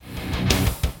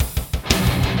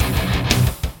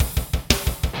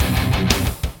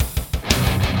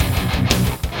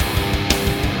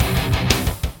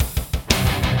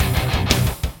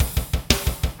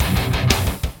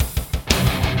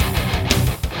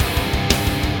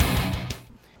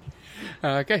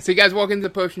Okay, so you guys walk into the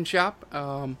potion shop.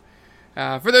 For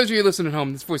those of you listening at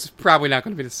home, this voice is probably not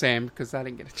going to be the same because I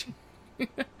didn't get a chance.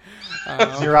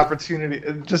 It's your opportunity.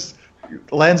 Just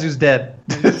Lanzu's dead.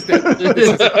 This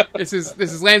is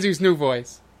Lanzu's new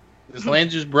voice. This is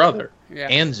Lanzu's brother, Yeah.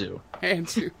 Anzu.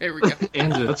 Anzu. There we go.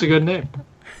 Anzu, that's a good name.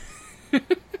 All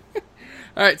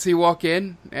right, so you walk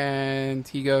in, and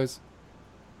he goes,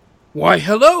 "Why,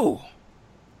 hello."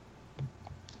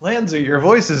 Lanzu, your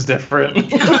voice is different.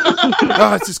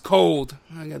 Oh, it's just cold.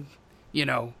 I got,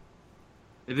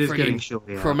 It is getting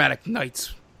chilly out. Chromatic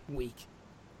Nights week.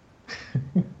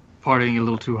 Partying a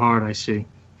little too hard, I see.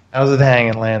 How's it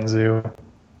hanging, Lanzu?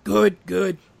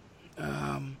 Good.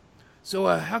 So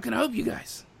how can I help you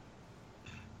guys?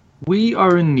 We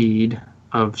are in need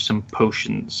of some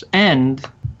potions, and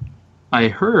I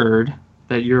heard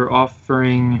that you're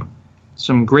offering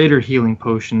some greater healing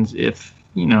potions if,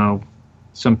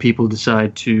 some people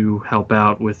decide to help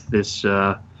out with this,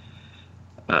 some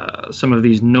of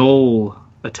these gnoll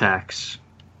attacks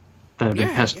that have been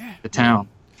pestering the town.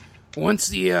 Once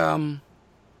the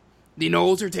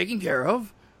gnolls are taken care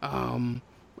of, and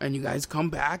you guys come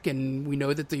back and we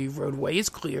know that the roadway is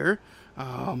clear,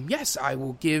 yes, I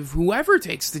will give whoever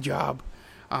takes the job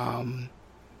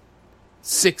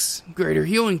 6 greater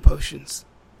healing potions.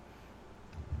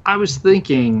 I was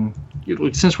thinking,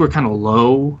 since we're kind of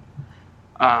low,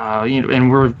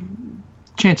 and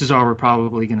chances are we're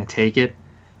probably going to take it.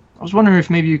 I was wondering if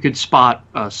maybe you could spot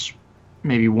us,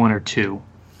 maybe 1 or 2.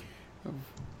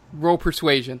 Roll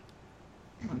persuasion.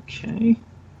 Okay.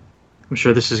 I'm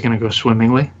sure this is going to go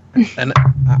swimmingly. And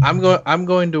I'm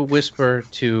going to whisper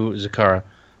to Zakara,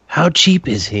 "How cheap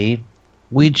is he?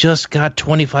 We just got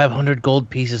 2,500 gold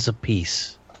pieces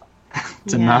apiece."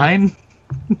 It's a 9.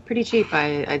 Pretty cheap,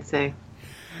 I'd say.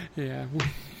 Yeah.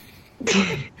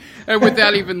 And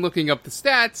without even looking up the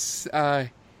stats,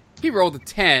 he rolled a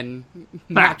 10,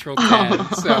 natural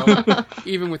 10, so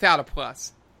even without a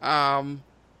plus.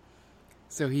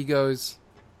 So he goes,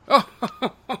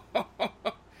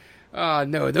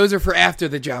 no, those are for after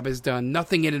the job is done,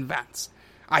 nothing in advance.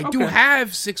 I do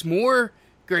have 6 more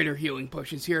greater healing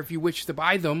potions here if you wish to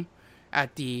buy them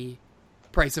at the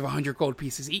price of 100 gold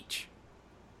pieces each.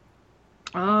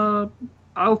 I'll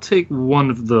take 1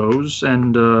 of those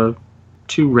and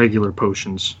 2 regular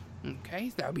potions.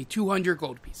 Okay, that would be 200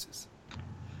 gold pieces.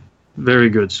 Very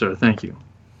good, sir. Thank you.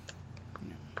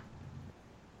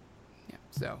 Yeah,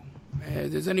 so,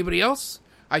 does anybody else?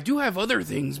 I do have other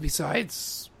things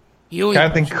besides healing Kind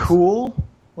of thing potions. cool.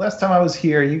 Last time I was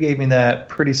here, you gave me that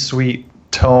pretty sweet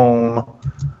tome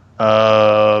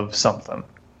of something.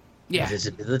 Yeah.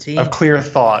 Visibility. Of clear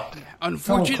thought.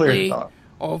 Unfortunately, Clear thought.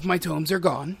 all of my tomes are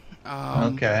gone.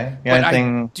 Okay. But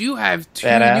Anything I do have 2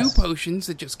 badass? new potions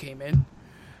that just came in.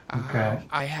 Okay.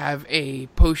 I have a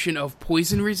potion of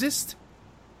poison resist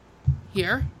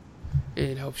here.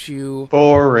 It helps you.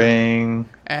 boring.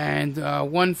 And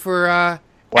one for Wow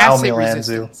acid me, Lanzu.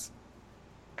 resistance.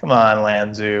 Come on,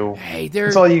 Lanzu. Hey,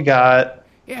 That's all you got.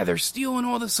 they're stealing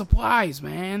all the supplies,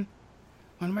 man.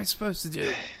 What am I supposed to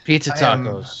do? Pizza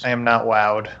tacos. I am not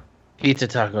wowed. Pizza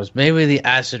tacos. Maybe the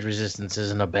acid resistance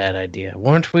isn't a bad idea.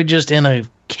 Weren't we just in a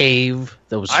cave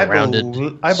that was surrounded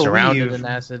in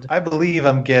acid? I believe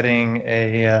I'm getting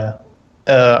a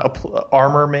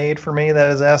armor made for me that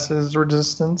has acid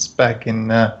resistance back in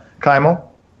Kaimel.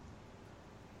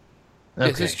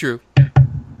 This is true.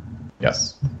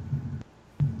 Yes.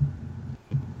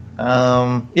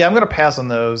 I'm going to pass on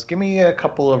those. Give me a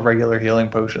couple of regular healing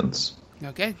potions.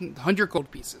 Okay, 100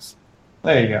 gold pieces.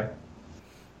 There you go.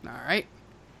 All right.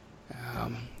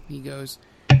 He goes,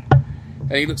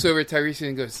 and he looks over at Tiresias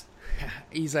and goes,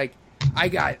 he's like, I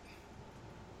got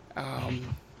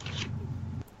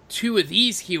 2 of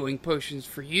these healing potions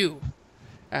for you.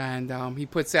 And he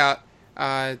puts out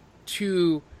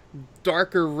 2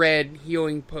 darker red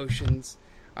healing potions.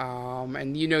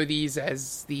 And you know these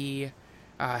as the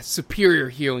superior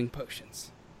healing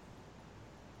potions.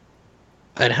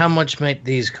 And how much might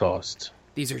these cost?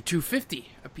 These are 250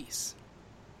 apiece.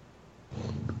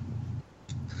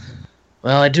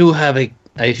 Well, I do have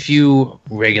a few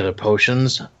regular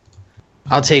potions.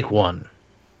 I'll take 1.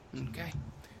 Okay.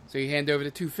 So you hand over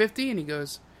the 250 and he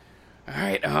goes, all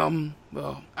right,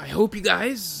 well, I hope you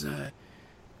guys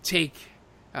take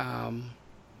up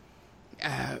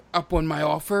on my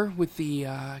offer with the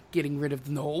getting rid of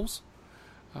the gnolls.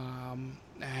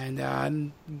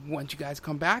 And once you guys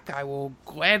come back, I will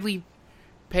gladly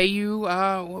pay you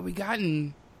what we got,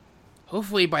 and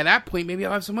hopefully by that point, maybe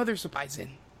I'll have some other supplies in.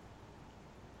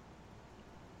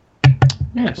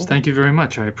 Yes, thank you very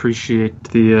much. I appreciate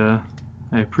your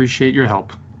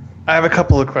help. I have a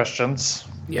couple of questions.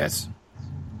 Yes.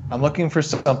 I'm looking for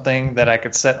something that I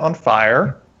could set on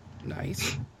fire.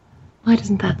 Nice. Why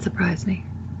doesn't that surprise me?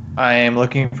 I am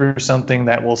looking for something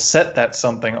that will set that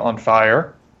something on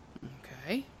fire.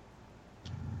 Okay.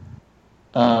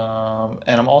 And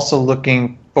I'm also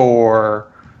looking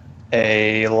for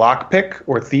a lockpick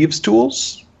or thieves'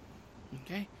 tools.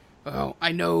 Okay. Well,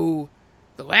 I know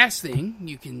the last thing.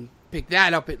 You can pick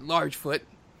that up at Largefoot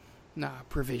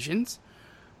Provisions.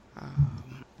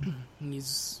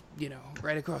 He's,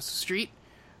 right across the street.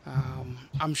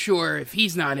 I'm sure if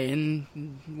he's not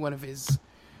in, one of his,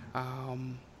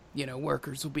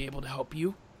 workers will be able to help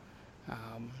you.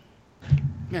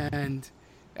 And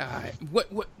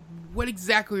what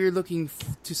exactly are you looking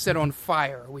to set on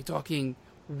fire? Are we talking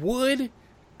wood,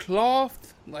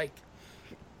 cloth, like?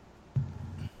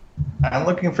 I'm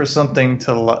looking for something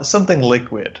something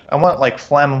liquid. I want like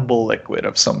flammable liquid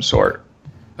of some sort.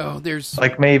 Oh, there's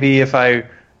Like maybe if I,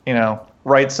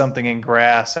 write something in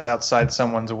grass outside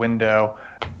someone's window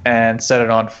and set it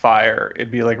on fire,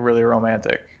 it'd be like really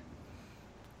romantic.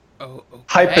 Oh, okay.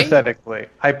 Hypothetically.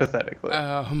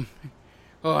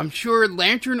 Well, I'm sure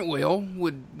lantern oil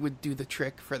would do the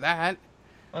trick for that.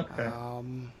 Okay.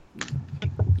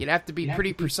 You'd have to be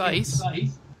pretty precise.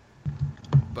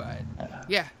 But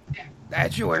yeah,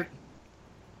 that should work.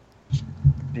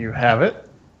 Do you have it?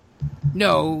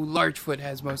 No, Largefoot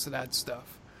has most of that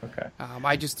stuff. Okay.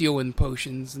 I just deal in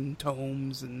potions and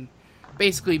tomes and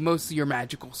basically most of your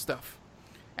magical stuff.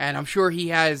 And I'm sure he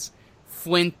has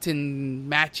flint and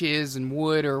matches and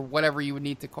wood or whatever you would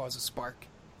need to cause a spark.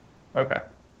 Okay.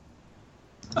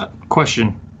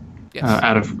 Question. Yes.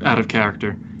 Out of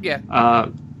character. Yeah.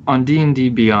 On D&D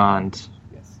Beyond,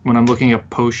 Yes. when I'm looking at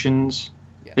potions,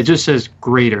 Yes. it just says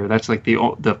greater. That's like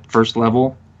the first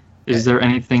level. Is there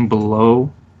anything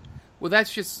below Well,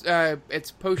 that's just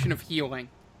it's potion of healing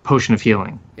potion of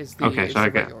healing? is the, Okay, is so the I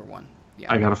got- regular one.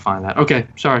 Yeah. I gotta find that. Okay,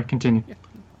 sorry. Continue.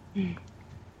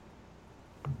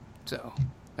 So.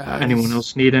 Anyone this-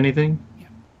 else need anything?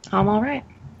 I'm all right.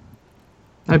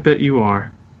 I bet you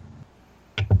are.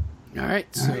 All right.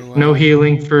 So No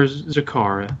healing for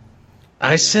Zakara.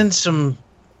 I sense some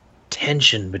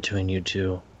tension between you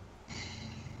two.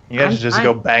 You guys I'm should just fine.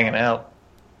 go banging out.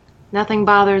 Nothing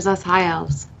bothers us high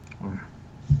elves.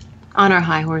 On our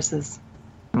high horses.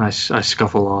 And I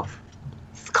scuffle off.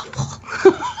 Scuffle.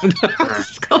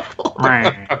 Scuffle.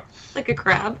 Like a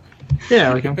crab.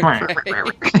 Yeah, like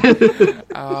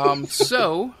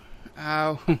So,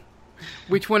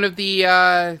 which one of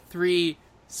the 3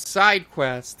 side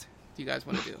quests do you guys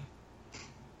want to do?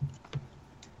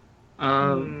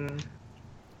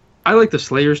 I like the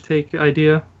Slayer's Take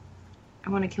idea. I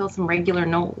want to kill some regular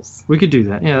gnolls. We could do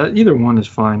that. Yeah, either one is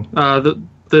fine.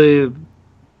 The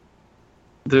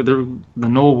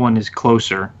Knoll one is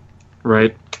closer,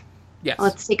 right? Yes.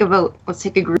 Let's take a vote. Let's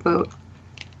take a group vote.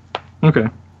 Okay.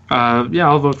 Yeah,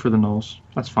 I'll vote for the Knolls.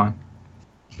 That's fine.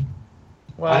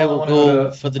 Well, I will wanna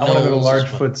go for the I want to go to Knolls as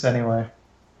Largefoots anyway.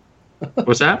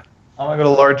 What's that? I want to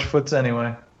go to Largefoots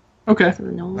anyway. Okay. So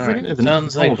the gnolls All right. in Yeah, it. the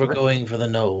Sounds like Knolls, we're right? going for the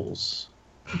Knolls.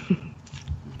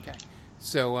 Okay.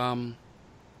 So, I'm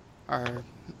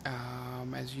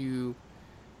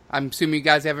assuming you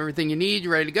guys have everything you need.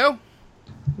 You ready to go?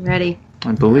 Ready.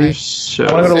 I believe Alright. so.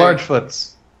 I want to go to Say-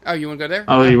 Largefoots. Oh, you want to go there?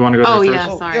 Oh, you want to go there Oh, first?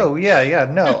 yeah. Sorry. Yo, yeah.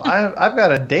 No, I've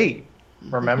got a date.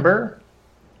 Remember?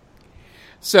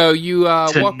 So you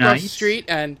walk across Tonight? the street,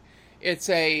 and it's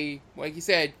like you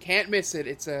said, can't miss it.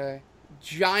 It's a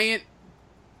giant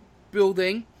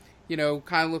building,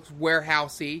 kind of looks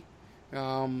warehousey,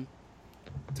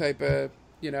 type of,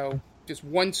 just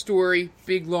one story,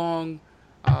 big, long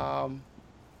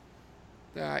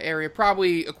area,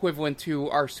 probably equivalent to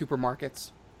our supermarkets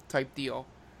type deal.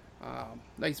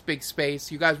 Nice big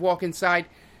space. You guys walk inside.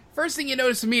 First thing you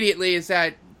notice immediately is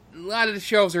that a lot of the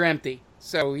shelves are empty.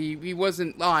 So he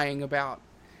wasn't lying about,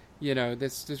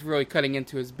 this really cutting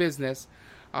into his business.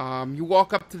 You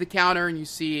walk up to the counter and you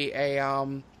see a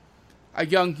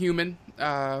young human,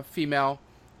 female,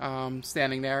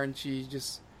 standing there, and she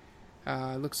just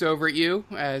looks over at you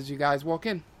as you guys walk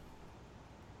in.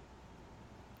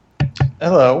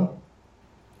 Hello.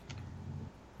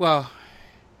 Well,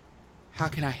 how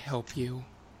can I help you?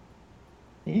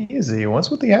 Easy. What's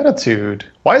with the attitude?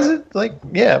 Why is it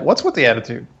what's with the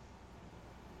attitude?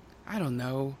 I don't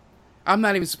know. I'm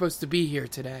not even supposed to be here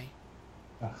today.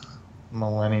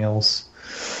 Millennials.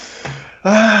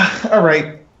 All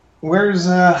right. Where's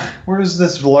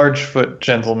this Largefoot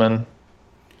gentleman?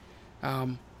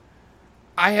 I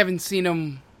haven't seen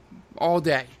him all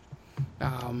day.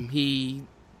 He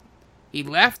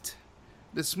left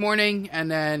this morning, and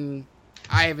then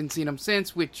I haven't seen him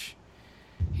since, which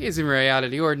isn't really out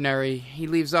of the ordinary. He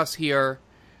leaves us here,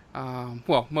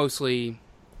 mostly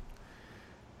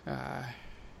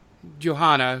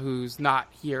Johanna, who's not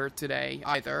here today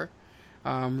either.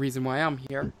 Reason why I'm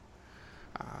here.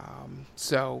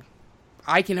 So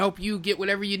I can help you get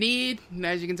whatever you need. And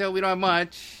as you can tell, we don't have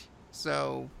much.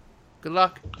 So good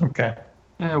luck. Okay.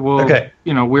 Yeah, well, Okay.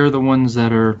 We're the ones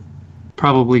that are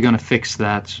probably going to fix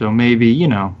that. So maybe,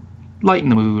 lighten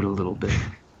the mood a little bit.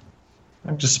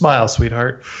 Just smile,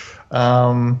 sweetheart.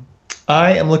 I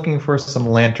am looking for some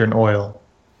lantern oil.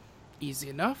 Easy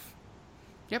enough.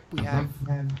 Yep, we have.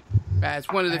 That's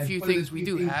one of the few things we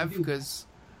do have because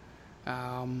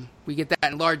we get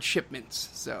that in large shipments.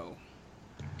 So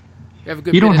you have a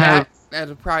good You bit don't of have- that.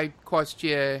 That'll probably cost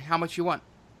you how much you want.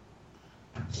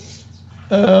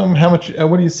 How much?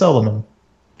 What do you sell them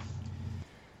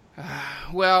in?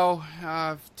 Well,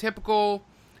 typical.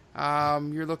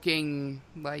 You're looking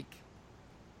like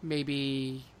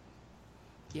maybe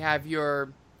you have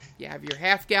your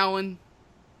half gallon,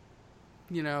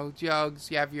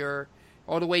 jugs. You have your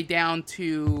all the way down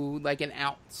to like an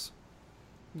ounce,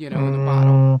 in the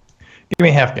bottle. Give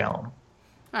me half gallon. All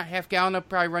right, half gallon. I'll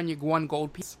probably run you 1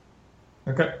 gold piece.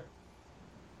 Okay.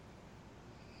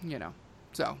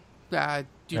 So do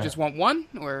you just want one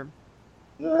or?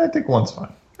 I think one's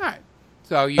fine. All right.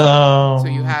 So you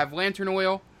have lantern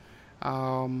oil.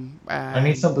 I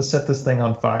need something to set this thing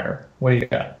on fire. What do you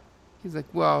got? He's like,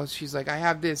 well, she's like, I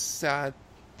have this. I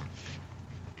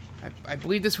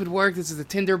believe this would work. This is a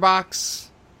tinder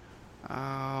box.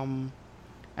 And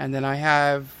then I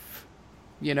have,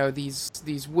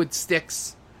 these wood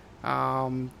sticks.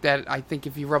 That I think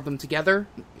if you rub them together,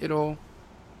 it'll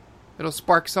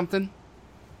spark something.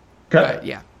 Okay. But,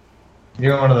 yeah. Give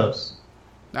me one of those.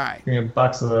 All right. Give me a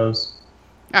box of those.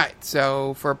 All right.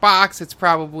 So for a box, it's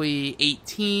probably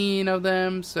 18 of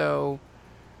them. So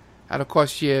that'll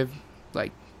cost you,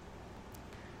 like,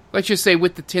 let's just say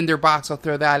with the tinder box, I'll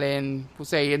throw that in. We'll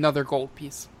say another gold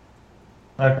piece.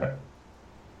 Okay. All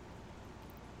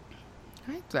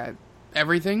right. Is that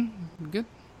everything? Good.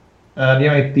 Do you have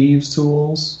any thieves'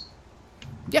 tools?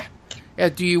 Yeah.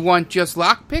 Do you want just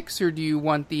lockpicks or do you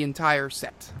want the entire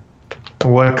set?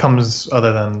 What comes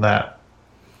other than that?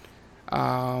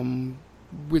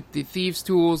 With the thieves'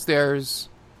 tools, there's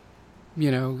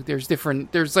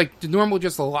different. There's like the normal,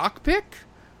 just a lockpick,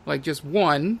 like just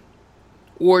one,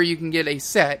 or you can get a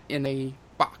set in a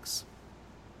box.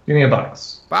 Give me a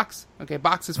box. Box? Okay,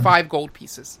 box is 5 gold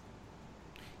pieces,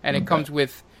 and it comes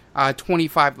with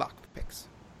 25 lockpicks.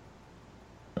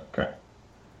 Okay.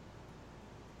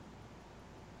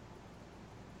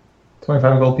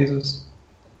 25 gold pieces?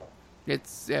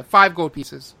 It's 5 gold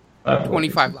pieces, 5 gold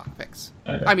 25 pieces. lockpicks.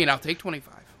 Okay. I mean, I'll take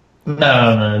 25.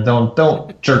 No,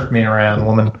 don't jerk me around,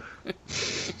 woman.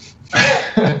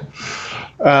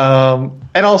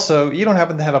 And also, you don't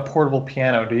happen to have a portable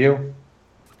piano, do you?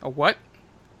 A what?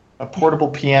 A portable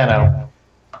piano.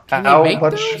 Can you How make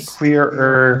much those?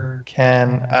 clearer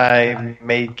can I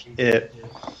make it?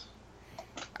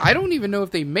 I don't even know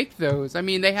if they make those. I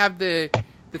mean, they have the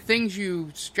things you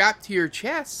strap to your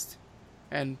chest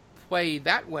and play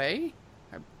that way.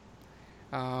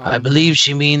 I believe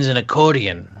she means an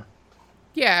accordion.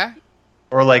 Yeah.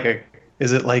 Or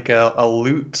is it like a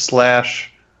lute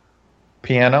 /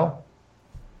 piano?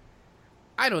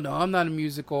 I don't know. I'm not a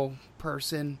musical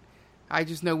person. I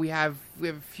just know we have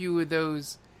a few of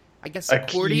those. I guess A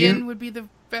accordion key? would be the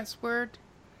best word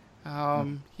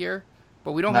here.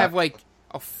 But we don't Not- have like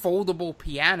a foldable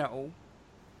piano.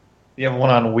 You have one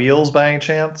on wheels by any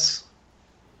chance?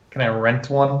 Can I rent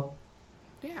one?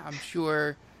 Yeah, I'm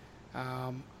sure.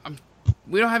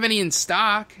 We don't have any in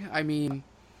stock. I mean,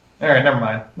 All right, never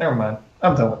mind.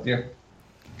 I'm done with you.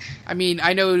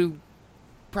 I know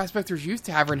Prospector's Youth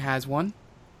Tavern has one.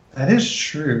 That is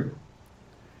true.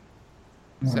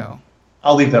 So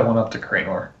I'll leave that one up to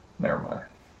Cranor. Never mind.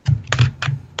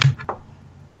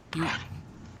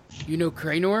 you know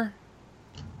Cranor?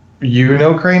 You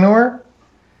know Cranor?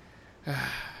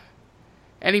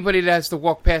 Anybody that has to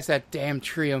walk past that damn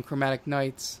tree on Chromatic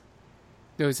Nights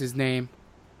knows his name.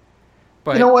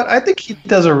 But You know what? I think he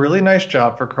does a really nice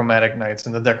job for Chromatic Nights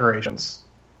and the decorations.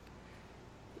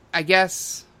 I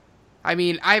guess, I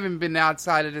haven't been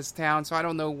outside of this town, so I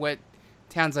don't know what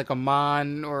towns like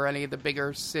Amman or any of the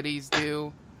bigger cities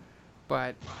do.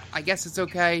 But I guess it's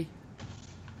okay.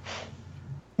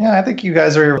 Yeah, I think you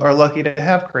guys are lucky to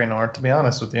have Cranor, to be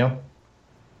honest with you.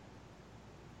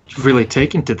 You've really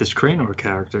taken to this Cranor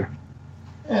character.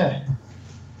 I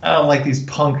don't like these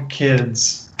punk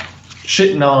kids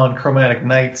shitting on Chromatic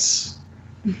Nights.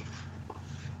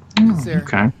 Is there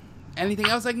Okay. anything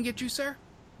else I can get you, sir?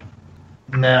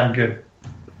 Nah, I'm good.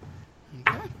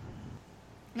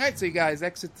 Alright, so you guys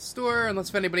exit the store, unless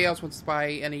if anybody else wants to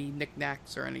buy any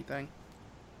knickknacks or anything.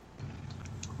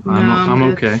 I'm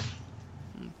good. okay.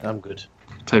 I'm good.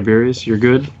 Tiberius, you're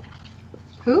good?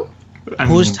 Who?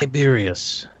 Who's mean,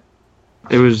 Tiberius?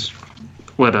 It was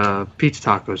what Pizza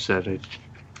Taco said. It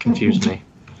confused me.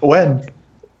 When?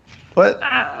 What?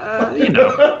 You know.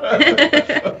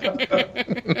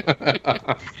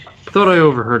 Thought I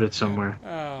overheard it somewhere.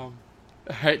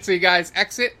 Alright, so you guys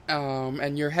exit,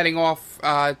 and you're heading off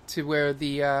to where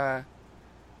the to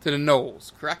the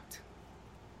Knolls, correct?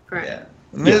 Correct. Yeah.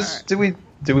 Miss, do we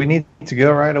need to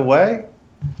go right away?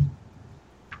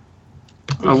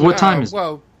 What time is it?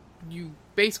 Well, you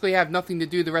basically have nothing to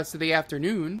do the rest of the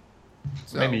afternoon.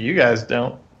 So. Maybe you guys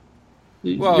don't.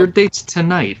 Well- Your date's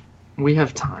tonight. We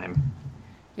have time.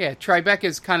 Yeah,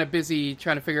 Tribeca's kind of busy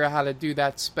trying to figure out how to do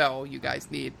that spell you guys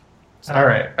need. So. All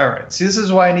right. See, this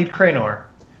is why I need Cranor.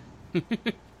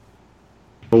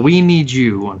 Well, we need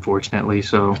you, unfortunately,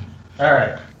 so... All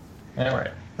right.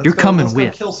 You're coming let's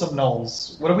with. Go kill some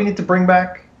gnolls. What do we need to bring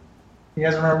back? You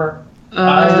guys remember?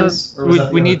 Uh, Eyes? Or was that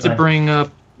the we other need to thing? bring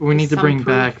up... We need to Some bring proof.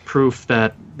 back proof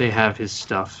that they have his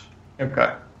stuff.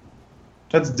 Okay.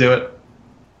 Let's do it.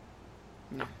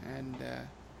 And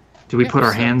Do we Yeah, put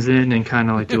our so- hands in and kind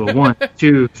of like do a 1,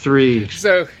 2, 3?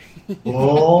 so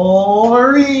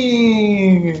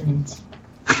Wolverines!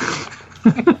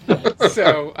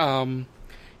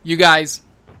 you guys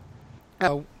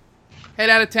head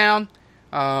out of town.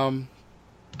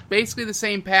 Basically the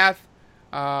same path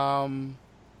you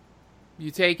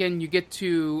taken. You get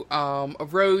to a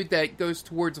road that goes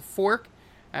towards a fork,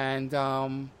 and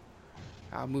I'll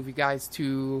move you guys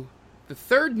to the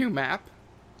third new map.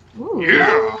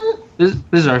 Ooh. This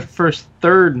is our first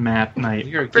third map night.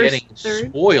 You're First, getting third.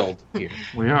 spoiled here.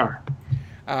 We are.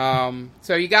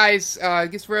 So you guys,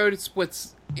 this road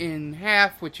splits in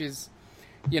half, which is,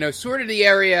 sort of the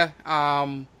area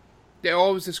they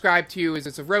always describe to you as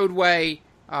it's a roadway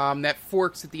that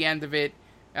forks at the end of it,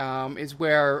 is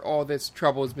where all this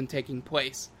trouble has been taking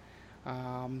place.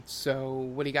 So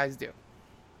what do you guys do?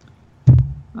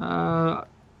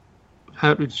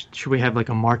 Should we have like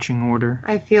a marching order?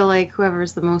 I feel like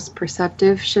whoever's the most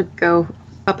perceptive should go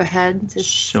up ahead to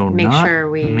So make not sure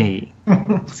we. me.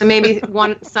 So maybe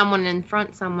someone in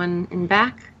front, someone in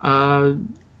back.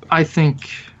 I think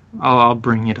I'll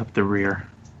bring it up the rear.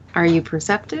 Are you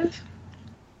perceptive?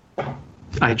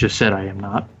 I just said I am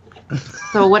not.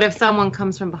 So what if someone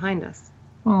comes from behind us?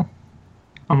 Well,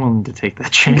 I'm willing to take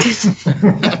that chance. All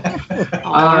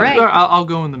right. I'll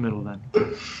go in the middle then.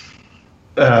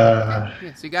 Yeah,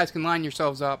 so you guys can line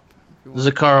yourselves up. If you want.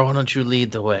 Zakara, why don't you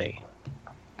lead the way?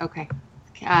 Okay.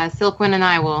 Silkwin and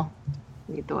I will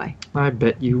lead the way. I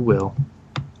bet you will.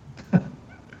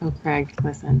 Oh, Craig,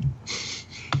 listen.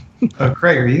 Oh,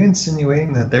 Craig, are you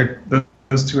insinuating that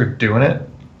those two are doing it?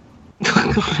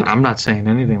 I'm not saying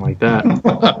anything like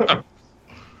that.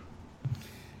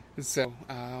 So,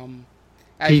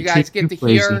 as you guys get to Too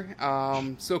lazy. here,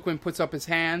 Silkwin puts up his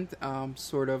hand,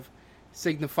 sort of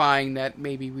signifying that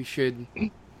maybe we should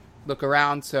look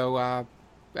around. So,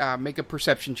 make a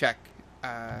perception check,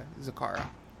 Zakara.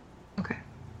 Okay.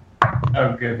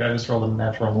 Oh, good. I just rolled a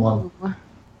natural 1.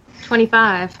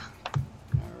 25.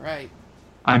 All right.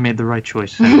 I made the right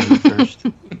choice saying it first.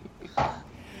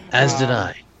 As did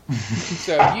I.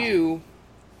 So you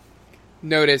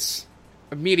notice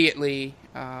immediately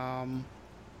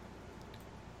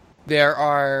there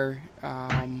are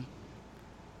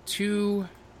two.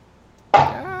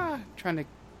 Trying to.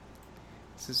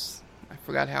 I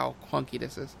forgot how clunky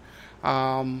this is.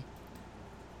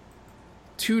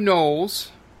 Two gnolls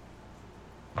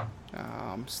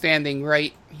standing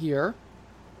right here.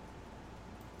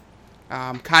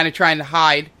 Kind of trying to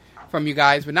hide from you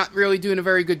guys, but not really doing a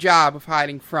very good job of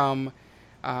hiding from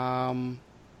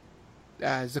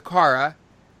Zakara.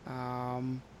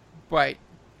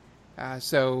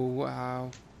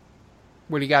 So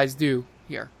what do you guys do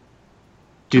here?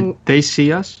 Did they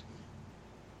see us?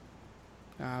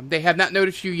 They have not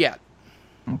noticed you yet.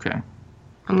 Okay.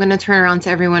 I'm going to turn around to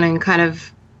everyone and kind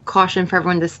of caution for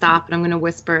everyone to stop, and I'm going to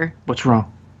whisper, What's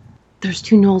wrong? there's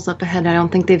two gnolls up ahead. I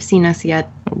don't think they've seen us yet.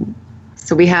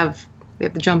 So we have to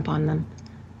jump on them.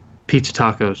 Pizza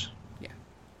tacos. Yeah.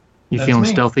 You That's feeling me.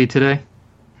 stealthy today?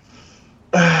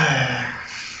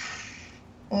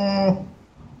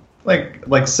 Like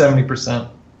 70%.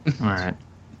 All right.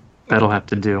 That'll have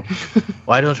to do.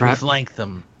 Why don't we Right. flank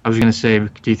them? I was going to say,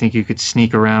 do you think you could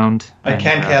sneak around? I and,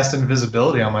 can cast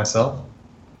invisibility on myself.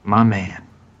 My man.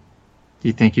 Do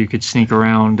you think you could sneak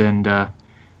around and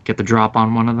get the drop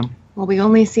on one of them? Well, we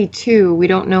only see two. We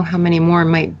don't know how many more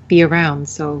might be around,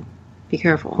 so be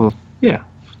careful. Well, yeah.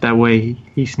 That way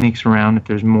he sneaks around. If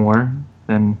there's more,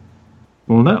 then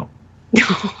we'll know.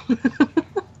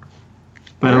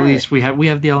 But at least we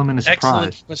have the element of surprise.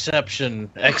 Excellent perception.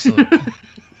 Excellent.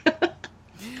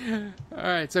 All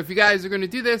right, so if you guys are going to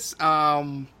do this,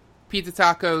 pizza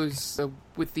tacos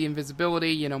with the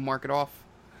invisibility, mark it off.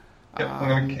 Yep, I'm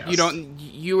gonna cast.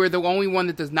 You are the only one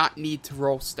that does not need to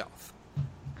roll stealth.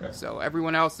 Okay. So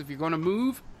everyone else, if you're going to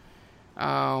move,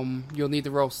 you'll need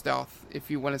to roll stealth. If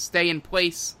you want to stay in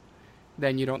place,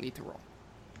 then you don't need to roll.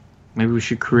 Maybe we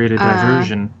should create a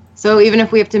diversion. So even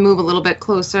if we have to move a little bit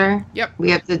closer, Yep. we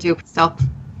have to do stealth.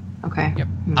 Okay. Yep.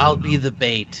 I'll be the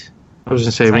bait. I was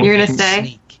gonna say, You're gonna well, stay?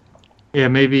 Sneak. yeah,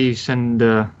 maybe send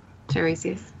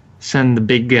Tiresias, the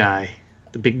big guy,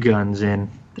 the big guns in.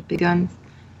 the big guns.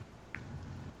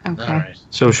 Okay. All right.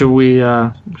 So should we?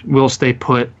 We'll stay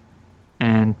put,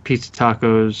 and Pizza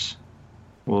Tacos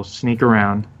will sneak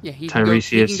around. Yeah, he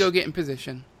Tiresias. can go get in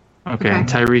position. Okay. Okay. And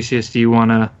Tiresias, do you want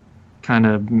to kind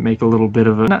of make a little bit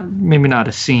of maybe not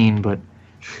a scene, but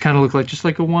kind of look like just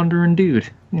like a wandering dude,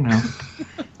 Just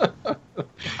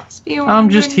be a I'm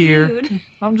just wandering here. dude.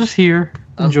 I'm just here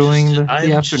enjoying the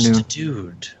I'm afternoon. just a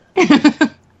dude.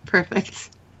 Perfect.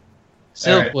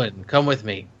 Silkwood, come with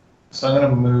me. So I'm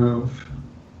gonna move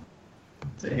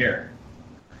to here.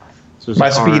 So My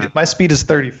Zakara- speed is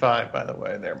 35, by the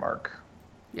way. There, Mark.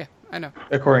 Yeah, I know.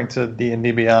 According to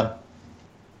D&D Beyond.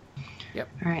 All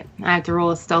right. I have to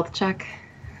roll a stealth check.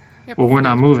 Yep. Well, we're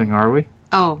not moving, are we?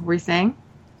 Oh, we're saying?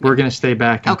 We're gonna stay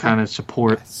back and Okay. kind of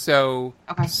support. So,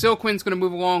 Okay. Silquin's going to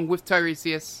move along with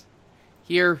Tiresias.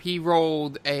 Here, he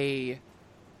rolled a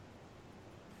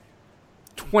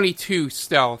 22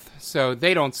 stealth, so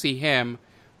they don't see him.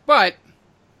 But,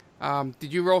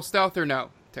 did you roll stealth or no,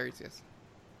 Tiresias?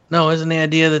 No, isn't the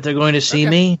idea that they're going to see Okay.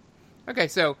 me? Okay,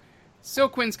 so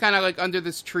Silquin's kind of like under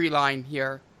this tree line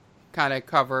here, kind of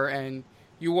cover, and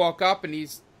you walk up, and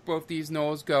both these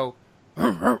gnolls go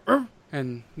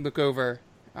and look over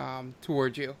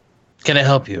towards you. Can I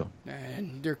help you?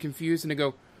 And they're confused, and they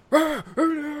go,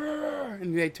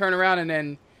 and they turn around, and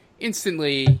then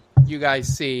instantly you guys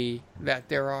see that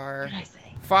there are What did I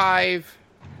say? 5,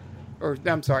 or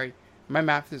I'm sorry, my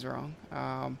math is wrong.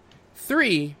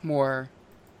 3 more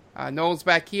gnolls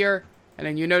back here, and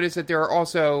then you notice that there are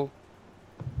also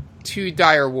 2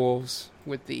 dire wolves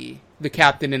with the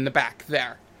captain in the back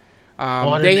there.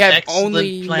 What They an have excellent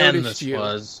only plan noticed this you.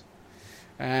 was.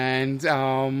 And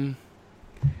the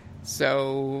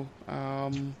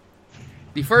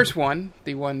first one,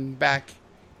 the one back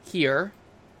here,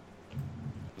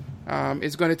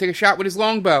 is going to take a shot with his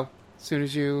longbow as soon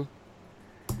as you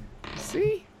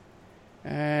see.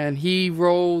 And he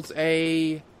rolls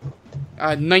a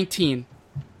 19.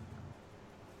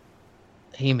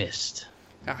 He missed.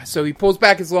 So he pulls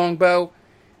back his longbow.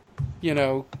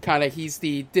 Kind of he's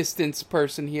the distance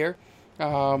person here.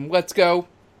 Let's go.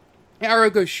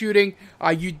 Arrow goes shooting.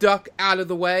 You duck out of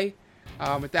the way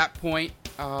at that point.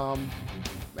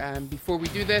 And before we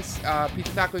do this,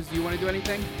 Pizza Tacos, do you want to do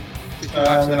anything? Did you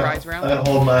watch the prize round? I'm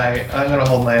gonna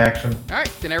hold my action. All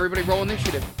right, then everybody roll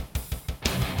initiative.